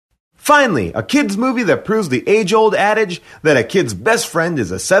Finally, a kid's movie that proves the age-old adage that a kid's best friend is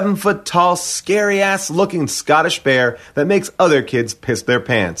a 7-foot-tall, scary-ass-looking Scottish bear that makes other kids piss their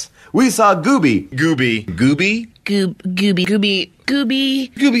pants. We saw Gooby. Gooby. Gooby? Gooby.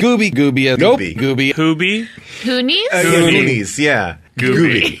 Nope. Gooby. Hoobie. Hoonies? Hoonies, yeah.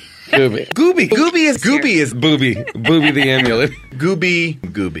 Gooby. Gooby is Booby the amulet. Gooby.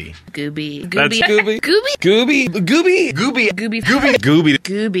 That's Gooby.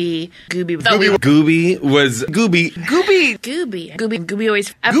 Gooby was Gooby. Gooby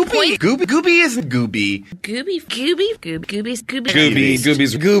always at point. Gooby isn't Gooby. Gooby's Gooby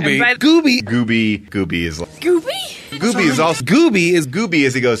is like... Gooby? Gooby is also... Gooby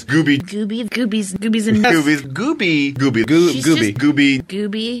is he goes, Gooby. Gooby's in Gooby. Gooby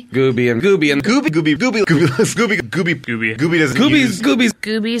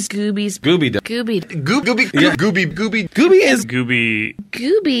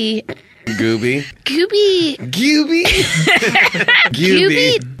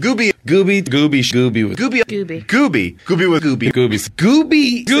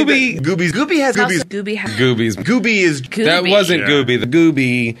is Gooby. That wasn't Gooby. The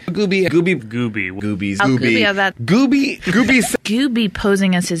Gooby. Gooby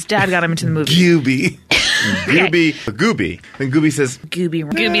posing as his dad got him into the movie. Gooby. Then Gooby says, Gooby.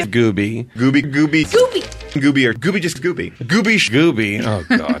 Gooby or Gooby just Gooby. Gooby. Oh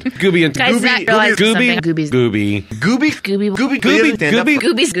God. Gooby and Guys, Zach realized something. Gooby's Gooby.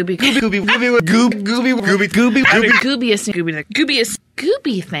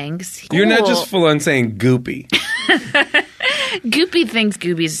 Gooby thinks. You're not just full on saying goopy. Goopy thinks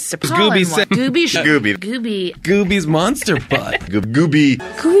Gooby's a Gooby pollen one. Gooby's monster butt. Gooby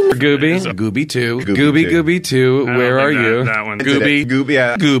 2. Gooby 2. Where are you? That one. Gooby.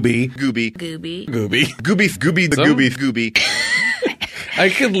 Gooby. I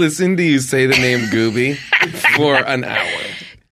could listen to you say the name Gooby for an hour.